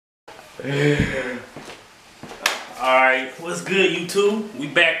Alright, what's good YouTube? We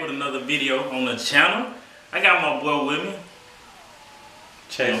back with another video on the channel. I got my boy with me.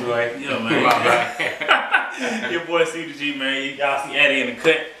 Chase away. Yeah, man. Your boy CTheGee, man. Y'all see Addy in the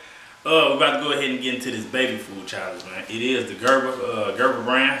cut. We're about to go ahead and get into this baby food challenge, man. It is the Gerber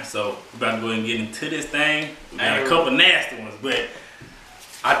brand, so we're about to go ahead and get into this thing. We got a couple nasty ones, but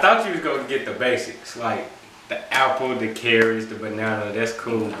I thought you was gonna get the basics, like the apple, the carrots, the banana. That's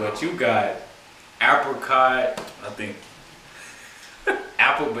cool, but you got apricot. I think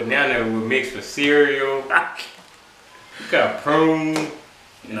apple banana with mixed with cereal. You got prune.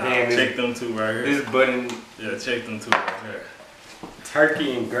 Nah, check them two right here. This button. Yeah, check them two right here.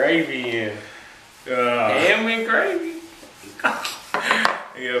 Turkey and gravy and ham and gravy.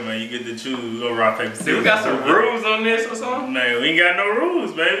 Yeah, man, you get to choose. We go rock, paper, scissors. We got some rules on this or something? Man, we ain't got no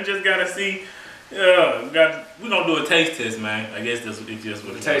rules, man. We just gotta see. Yeah, we gonna do a taste test, man. I guess that's what it just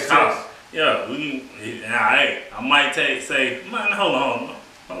was. Taste test. Yeah, we can. Hey, I might say, man, hold on,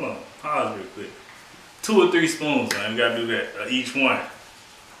 pause real quick. 2 or 3 spoons, man. We gotta do that each one.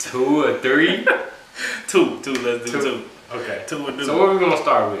 2 or 3? Two. Let's do 2. Okay. 2 or 3. So what are we gonna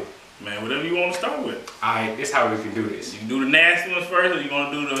start with? Man, whatever you want to start with. Alright, this is how we can do this. You can do the nasty ones first, or you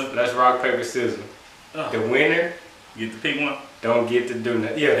gonna do the... Let's rock, paper, scissors. The winner... Get to pick one? Don't get to do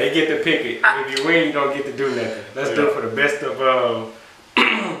nothing. Yeah, they get to pick it. If you win, you don't get to do nothing. Let's do it for the best of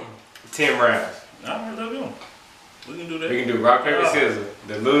 10 rounds. Alright, let's go. We can do that. We can do rock, paper, scissors.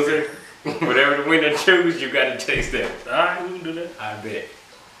 The loser, whatever the winner choose, you gotta taste that. Alright, we can do that. I bet.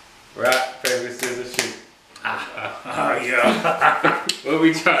 Rock, paper, scissors, shoot. Yeah. What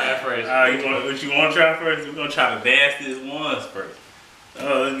we trying first? What you want to try first? We're gonna try the nastiest ones first.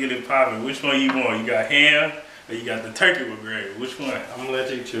 Let's get it popping. Which one you want? You got ham or you got the turkey with gravy? Which one? I'm gonna let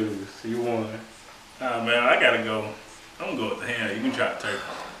you choose. You won. Man, I gotta go. I'm gonna go with the ham. You can try the turkey.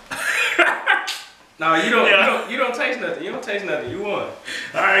 No, you don't taste nothing. You don't taste nothing. You won.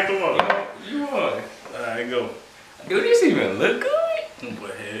 All right, come on. You won. All right, go. Do this even look good?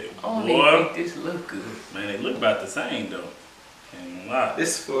 Boy, think this look good. Man, they look about the same though. Can't lie.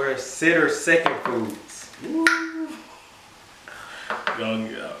 This is for sitter second foods. Ooh.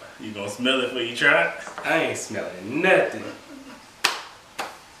 You gonna smell it before you try it? I ain't smelling nothing.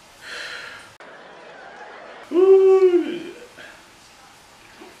 Ooh.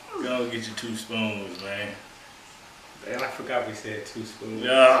 Go get your 2 spoons, man. Man, I forgot we said 2 spoons.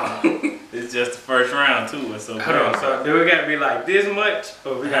 Yeah. It's just the first round too. It's so Hold on, so do we gotta be like this much?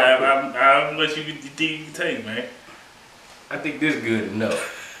 Or we gotta how much you can take, man? I think this is good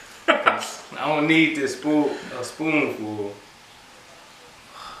enough. I don't need this a spoonful.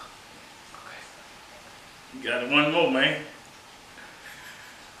 You got one more, man.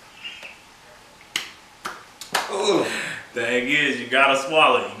 Ooh. Thing is, you gotta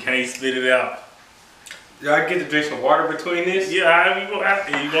swallow it. You can't spit it out. Do I get to drink some water between this? Yeah, you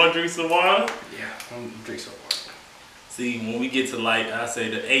gonna drink some water? Yeah, I'm gonna drink some water. See, when we get to like, I say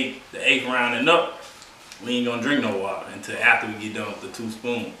the eighth round and up, we ain't gonna drink no water until after we get done with the 2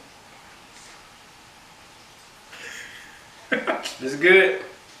 spoons. This is good.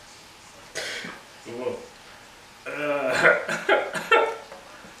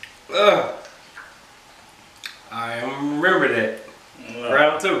 I remember that.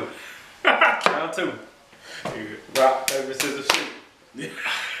 Round 2. Round 2. Rock, paper, scissors, shoot.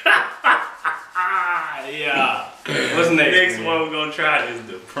 Yeah. What's next? Next one we're gonna try is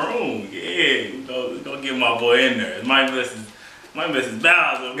the prune. Yeah, we're gonna get my boy in there. It might miss his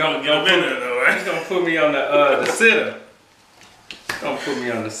balance. We're gonna get him in there though, right? He's gonna put me on the sitter. He's gonna put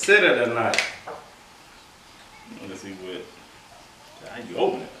me on the sitter tonight. Let's see what. How you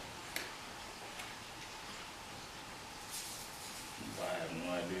open it? I have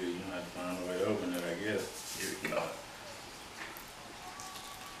no idea. You have to find a way to open it, I guess. Here we go.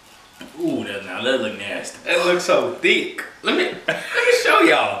 Ooh, that look nasty. That looks so thick. Let me show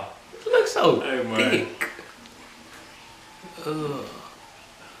y'all. It looks so thick. Ugh.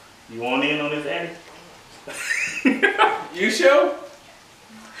 You want in on this, Addy? You sure?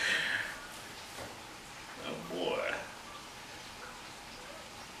 Oh boy.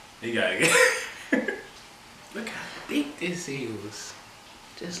 He got it. Look how thick this is.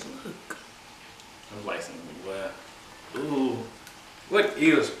 Just look. I'm like some well. Ooh. What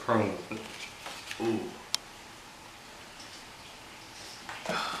is prune? Ooh.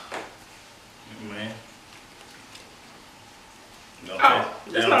 Man.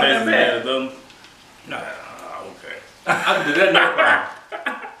 It's not that bad. No. Okay. I can do that no problem.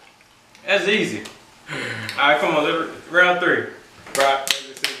 That's easy. Alright, come on, round 3. Rock,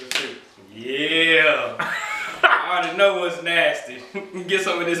 paper, scissors, shoot. Yeah. already know what's nasty. Get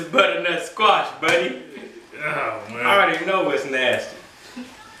some of this butternut squash, buddy. Oh man. I already know what's nasty.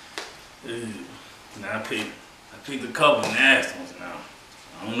 Now I picked a couple nasty ones now.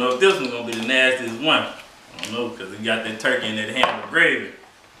 I don't know if this one's gonna be the nastiest one. I don't know, because it got that turkey and that ham and gravy.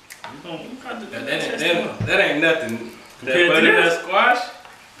 That ain't nothing. That Compared to butternut this? squash?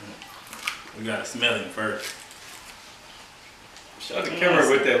 We gotta smell it first. Show the camera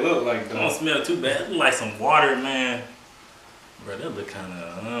what that look like, though. Don't smell too bad. It look like some water, man. Bro, that look kind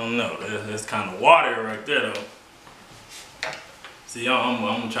of, I don't know. That's kind of water right there, though. See, I'm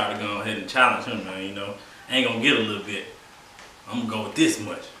gonna try to go ahead and challenge him, man. You know, I ain't gonna get a little bit. I'm gonna go with this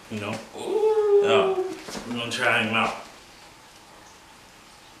much, you know. Ooh. We're gonna try him out.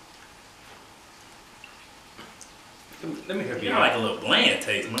 Let me help You you got out. like a little bland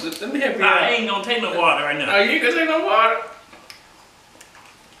taste, man. Let me help you I out. ain't gonna take no water right now. Oh, you ain't gonna take no water?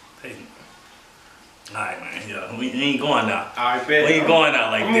 Taste it. Alright, man. Yeah, we ain't going out. I bet. We ain't going out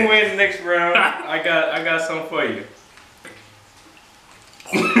like I'm that. gonna win the next round. I got something for you.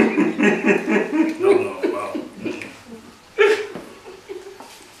 No, wow.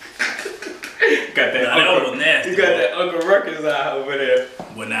 Got that. Now, that one was nasty. You got that Uncle Ruckus eye over there.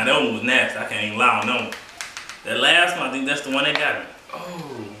 Well, now that one was nasty. I can't even lie on that one. That last one, I think that's the one that got me.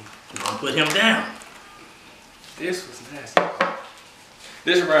 Oh, I'm gonna put him down. this was nasty.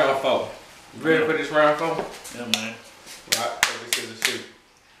 This is round 4. You ready for this round 4? Yeah, man. Rock, paper, scissors, shoot.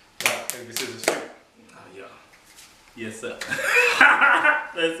 Rock, paper, scissors, shoot. Oh, yeah. Yes, sir.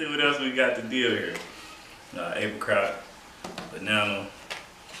 Let's see what else we got to deal here. Apricot, banana.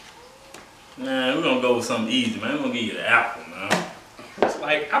 Man, we're gonna go with something easy, man. We're gonna give you the apple, man. It's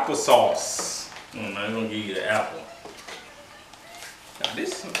like applesauce. Man, we're gonna give you the apple. Now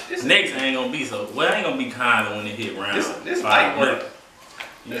this Next ain't gonna be so, well, ain't gonna be kind of when it hit round. This light work.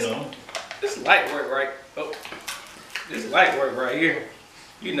 You know? This light work right. Oh, this light work right here.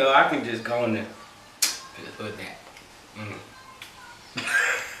 You know, I can just go in there. Just put that.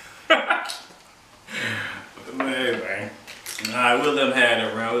 Man. Alright, we'll let them have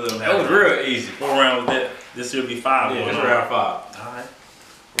that round. We'll let them have That was real easy. What round was that? This should be 5. Yeah, this round 5. Alright.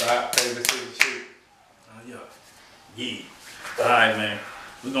 Rock, paper, scissors, shoot. Oh, yeah. Yeah. Alright, man.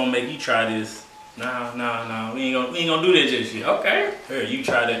 We're gonna make you try this. No. We ain't gonna do that just yet. Okay. Here, you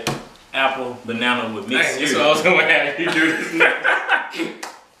try that apple banana with mixed Dang, this is cereal. what I was gonna have you do this next.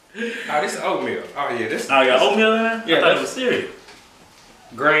 Oh, this is oatmeal. Oh yeah, this. Oh, you got oatmeal in there? Yeah, I thought it that's- was cereal.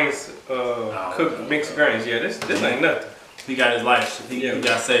 Grains, cooked mixed grains. Yeah, this ain't nothing. He got his life. He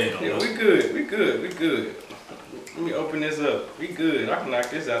got saved on Yeah, us. we good. Let me open this up. We good. I can knock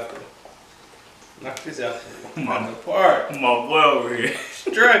this out. Knock this out. Apart. My boy over here.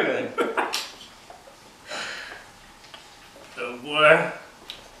 Struggling. Oh boy.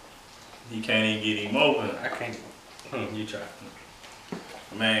 He can't even get him open. I can't. You try.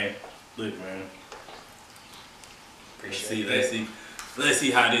 Man, look, man. Appreciate Let's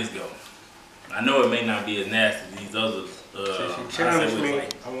see how this goes. I know it may not be as nasty as these others. Since you I challenged say me,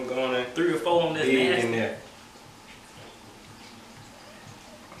 like I'm gonna go on there. 3 or 4 on this Dig nasty. in there.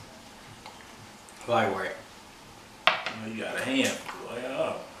 Light work. Oh, you got a hand. Boy,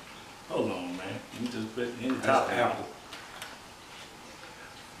 oh. Hold on, man. You just put it in the top. That's apple.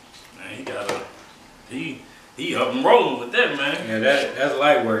 Man, he got a he up and rolling with that, man. Yeah, that's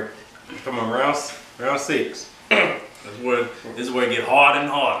light work. From around 6. This is where it get harder and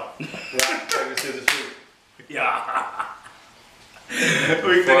harder. Rock, paper, scissors, shoot. Yeah.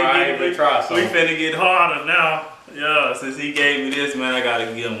 Before I even try We something. finna get harder now. Yeah, since he gave me this, man, I gotta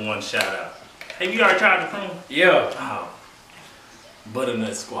give him one shout out. Have you already tried the prune? Yeah. Oh.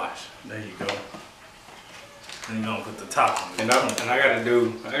 Butternut squash. There you go. And you're gonna put the top on it. And I gotta do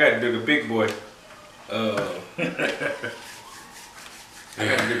the big boy. I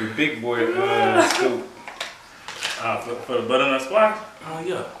gotta do the big boy scoop. For the butternut squash? Oh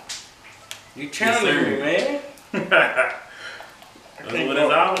yeah. You challenging me, man. That's what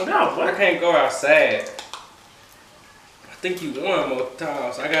it's all about, boy. I can't go outside. I think you won most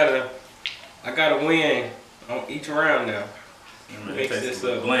times. I gotta win on each round now. Man, Mix it tastes this a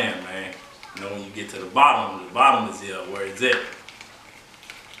little up. bland, man. You know, when you get to the bottom is here where it's at.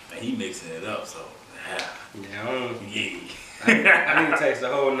 And he mixing it up, so Yeah, yeah. I need to taste the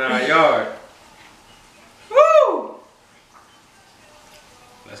whole 9 yards. Woo!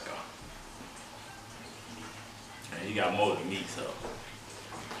 Let's go. And you got more than me, so.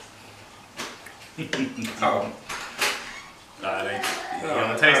 Oh. You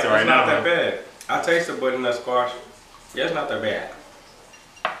gonna taste it right it's now. not that bad. I taste the butternut squash. Yeah, it's not that bad.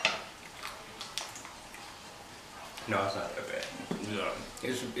 No, it's not that bad.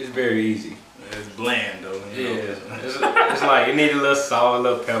 It's very easy. It's bland though. Yeah, it's like it need a little salt, a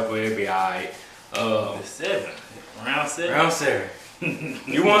little pepper, it'll be alright. It's 7. Round 7. Round 7.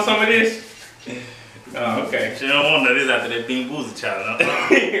 You want some of this? Oh, okay. She don't want none of this after that Bean Boozled challenge.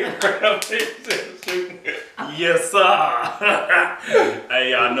 Yes, sir.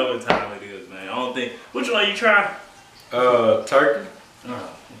 Hey, y'all know what time it is, man. I don't think. Which one you try? Turkey. Oh,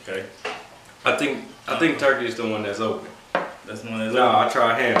 okay. I think turkey is the one that's open. That's the one that's open. I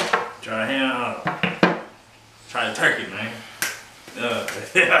try ham. Try ham. Try the turkey, man.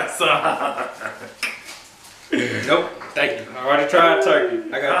 Yes, sir. Nope. Thank you. I already tried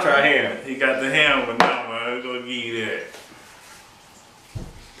turkey. I gotta try ham. He got the ham one now, man. I'm gonna give you that.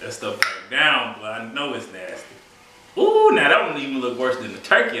 That stuff back down, but I know it's nasty. Ooh, now that one even look worse than the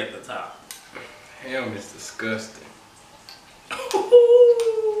turkey at the top. Ham is disgusting.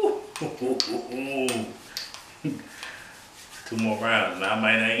 Two more rounds, and I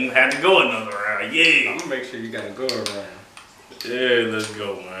might not even have to go another round. Yeah. I'm gonna make sure you gotta go around. Yeah, let's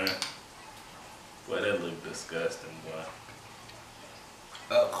go, man. Boy, that look disgusting, boy.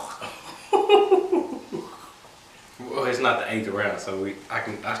 Well, it's not the 8th round, so I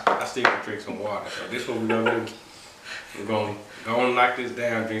still can drink some water. So this is what we're gonna do. We're gonna go and knock this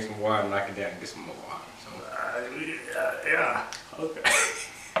down, drink some water, knock it down, and get some more water. So. Yeah. Okay.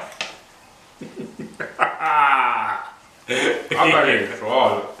 I'm not here for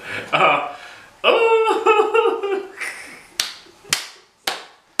all of it.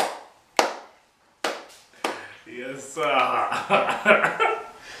 Yes, sir.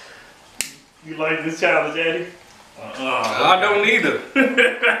 You like this challenge, Eddie? I don't either.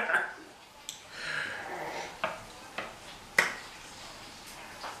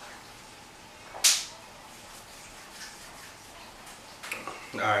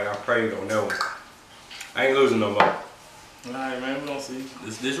 Alright, I prayed on that one. I ain't losing no more. Alright, man, we gonna see.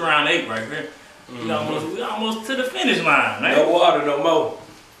 This round 8 right here. We almost to the finish line, man. No water no more.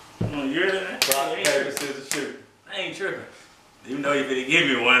 You heard that? Rock, paper, scissors, shoot. I ain't tripping. Even though you finna give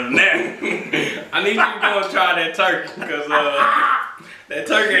me one now. I need you to go and try that turkey, because that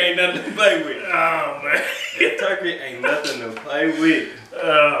turkey ain't nothing to play with. Oh, man. That turkey ain't nothing to play with.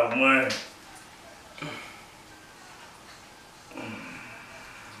 Oh, man.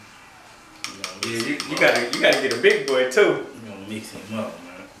 Yeah, you gotta get a big boy too. You gonna mix him up,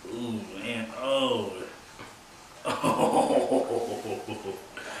 man. Ooh, man. Oh. Oh.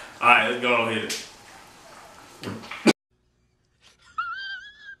 Alright, let's go on here.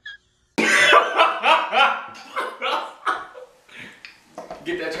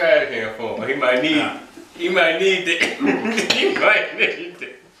 Get that trash can for him. He might need that. He might need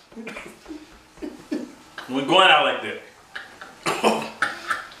that. We're going out like that.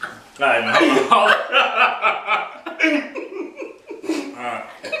 Alright, man. Alright.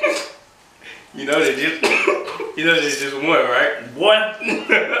 You know they just won, right? What?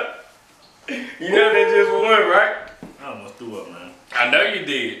 You know they just won, right? I almost threw up, man. I know you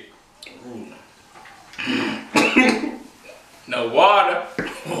did. Ooh. No water.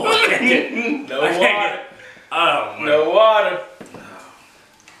 No water. Oh, man. No water.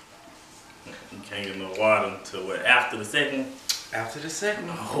 You can't get no water until what? After the second? After the second.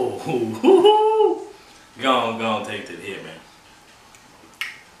 Oh. Go on, take it to the head, man.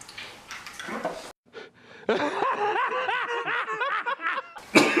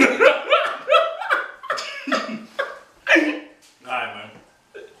 Alright, man.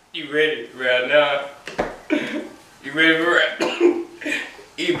 You ready right now? You ready for it?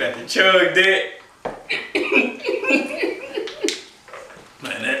 You about to chug that.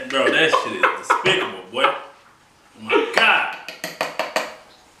 Man, that shit is despicable, boy. Oh my God.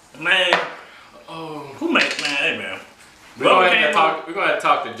 Man. Oh. Who made, man, hey, man. We're gonna have to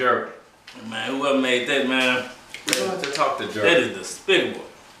talk to Gerber. Man, whoever made that, man. We're gonna have to talk to Gerber. That is despicable.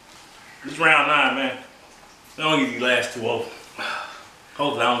 This round 9, man. I don't get these last 2 over.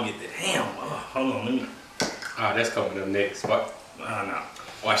 Hopefully I don't get that ham. Oh, hold on, let me. Ah, that's coming up next. No.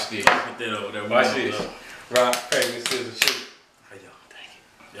 Watch this. Put that over there. Watch this. Rock, paper, scissors, shoot. Hey, yo, thank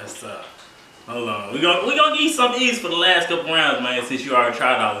you. Yes, sir. Hold on. We gonna give you some ease for the last couple rounds, man, since you already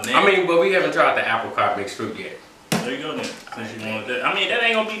tried all of that. I mean, but we haven't tried the apricot mixed fruit yet. There you go then. Since you wanted that. I mean, that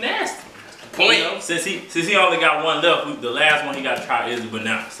ain't gonna be nasty. Point. You know, since he only got one left, the last one he got to try is the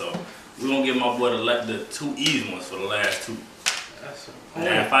banana. So we're gonna give my boy the 2 easy ones for the last 2.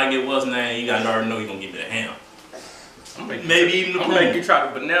 Now, if I get what's name, you gotta already know you're gonna give me the ham. Maybe even the I'm gonna make you try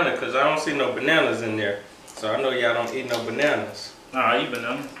the banana, because I don't see no bananas in there. So I know y'all don't eat no bananas. Nah, I eat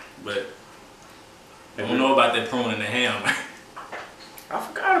banana, but I don't know about that prune and the ham. I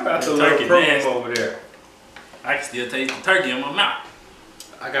forgot about the turkey little prune nasty over there. I can still taste the turkey in my mouth.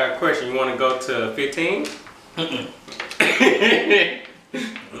 I got a question. You want to go to 15?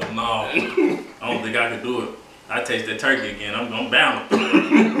 No, I don't think I could do it. I taste that turkey again. I'm bound.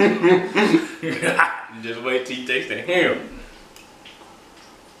 You just wait till you taste that ham.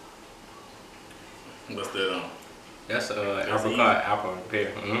 What's that on? That's apricot apple and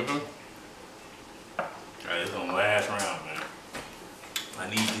pear. Alright, it's on the last round, man. I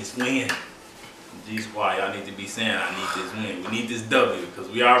need this win. G-Squad, y'all need to be saying I need this win. We need this W because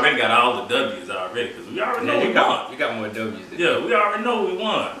we already got all the W's already. Because we already know we won. You got more W's than Yeah, we already know we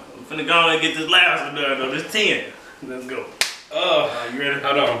won. We're finna go and get this last one done though. This 10. Let's go. Oh, you ready?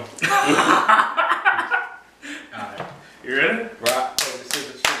 Hold on. Alright. You ready? Rock, paper,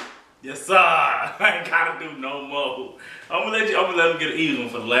 scissors, shoot. Yes, sir. I ain't gotta do no more. I'm gonna let them get an easy one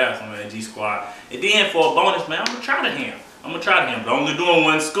for the last one, man, G-Squad. And then for a bonus, man, I'm gonna try the ham. But I'm only doing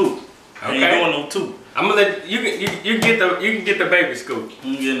one scoop. Okay. I ain't doing no two. I'm gonna let you can get the baby scoop.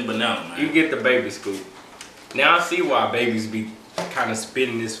 I'm getting banana, man. You get the baby scoop. Now I see why babies be kind of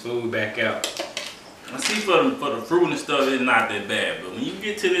spitting this food back out. I see for the fruit and stuff, it's not that bad. But when you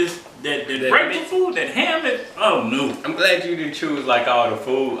get to this that breakfast food, that ham, oh no. I'm glad you didn't choose like all the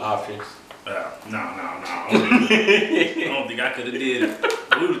food options. No. I don't think I could have did it.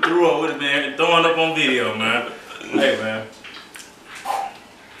 We would have threw up with it, man, throwing up on video, man. Hey, man.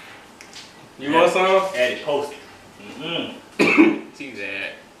 You want some? Add it, post it. See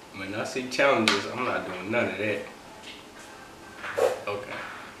that? When I see challenges, I'm not doing none of that. Okay.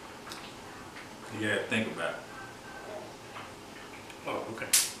 You gotta think about it. Oh, okay.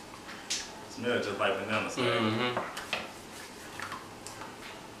 Smells just like banana salad.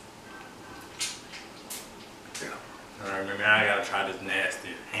 Alright, man, I gotta try this nasty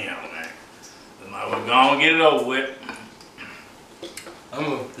ham, man. We're gonna get it over with.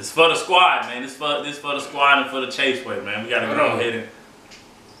 This for the squad, man. This for the squad and for the chase way, man. We gotta go ahead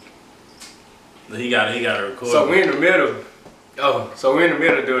and he gotta record. So we're in the middle. So we're in the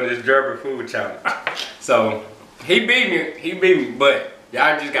middle doing this Gerber food challenge. So he beat me, but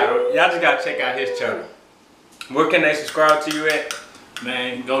y'all just gotta check out his channel. Where can they subscribe to you at?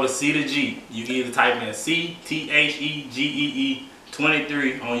 Man, go to CTheGee. You can either type in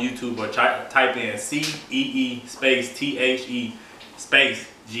CTheGee23 on YouTube or type in CEE space THE space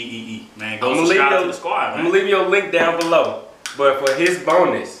GEE. Man, go subscribe to the squad, man. I'm gonna leave your link down below. But for his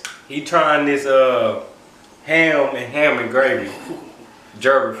bonus, he trying this ham and gravy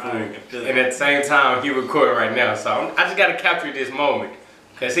Gerber food, and at the same time he recording right now. So I just gotta capture this moment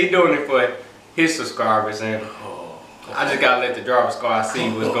because he doing it for his subscribers, and I just gotta let the Gerber squad see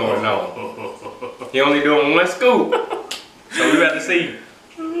what's going on. He only doing one scoop, so we got to see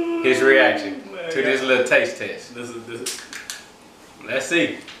his reaction to this little taste test. Let's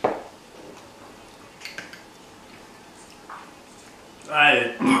see.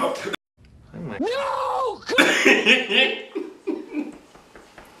 Alright. No!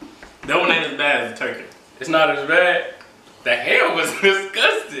 That one ain't as bad as the turkey. It's not as bad. The ham was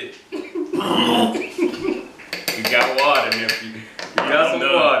disgusting. You got water, nephew. You got some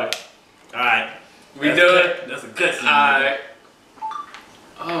water. Alright. We done? That's a cutscene. Alright.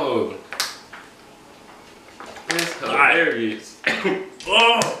 Oh. That's hilarious.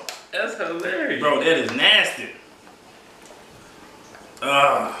 Oh! That's hilarious. Bro, that is nasty.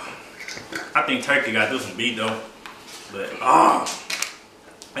 I think turkey got this one beat though. But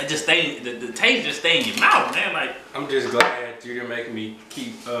it just the taste just stay in your mouth, man. Like, I'm just glad you're making me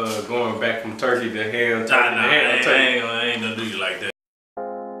keep going back from turkey to ham. I ain't gonna do you like that.